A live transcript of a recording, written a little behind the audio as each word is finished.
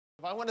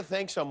I want to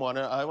thank someone.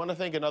 I want to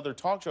thank another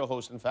talk show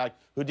host, in fact,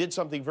 who did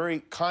something very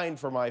kind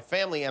for my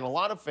family and a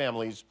lot of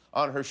families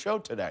on her show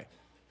today.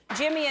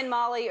 Jimmy and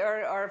Molly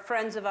are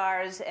friends of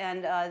ours,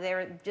 and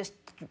they're just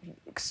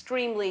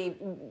extremely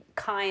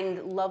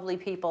kind, lovely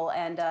people.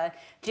 And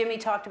Jimmy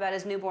talked about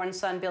his newborn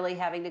son, Billy,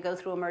 having to go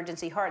through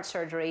emergency heart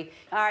surgery.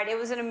 All right, it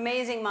was an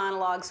amazing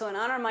monologue. So in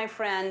honor of my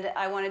friend,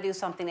 I want to do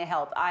something to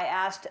help. I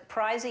asked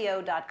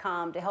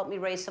Prizeo.com to help me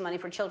raise some money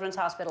for Children's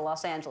Hospital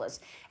Los Angeles.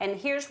 And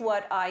here's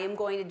what I am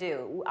going to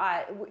do.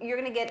 You're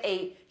going to get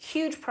a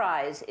huge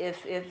prize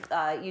if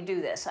you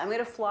do this. I'm going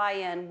to fly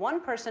in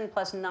one person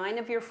plus 9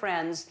 of your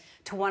friends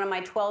to one of my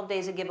 12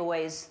 days of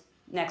giveaways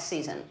next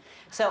season.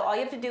 So all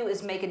you have to do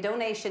is make a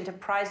donation to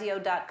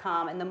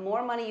Prizeo.com, and the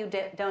more money you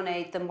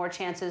donate, the more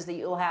chances that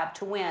you'll have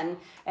to win,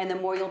 and the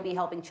more you'll be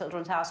helping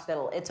Children's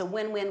Hospital. It's a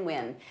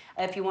win-win-win.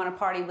 If you want to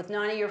party with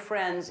 9 of your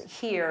friends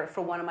here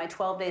for one of my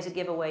 12 days of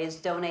giveaways,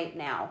 donate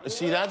now.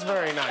 See, that's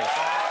very nice.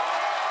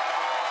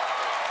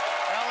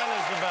 Ellen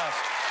is the best.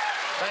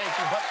 Thank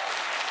you. But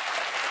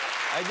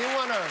I do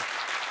want to...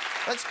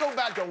 Let's go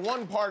back to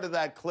one part of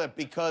that clip,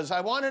 because I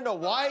want to know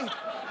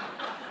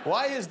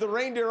why is the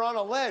reindeer on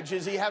a ledge?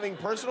 Is he having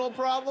personal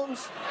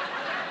problems?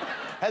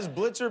 Has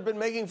Blitzer been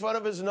making fun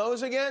of his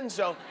nose again?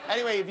 So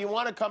anyway, if you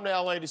want to come to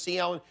LA to see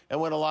Ellen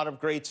and win a lot of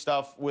great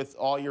stuff with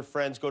all your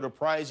friends, go to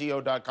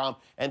Prizeo.com.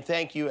 And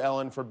thank you,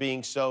 Ellen, for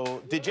being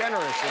so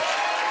DeGeneres.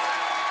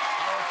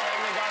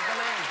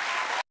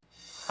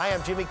 Hi,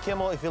 I'm Jimmy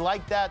Kimmel. If you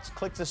like that,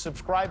 click the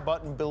subscribe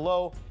button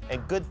below,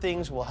 and good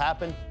things will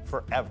happen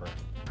forever.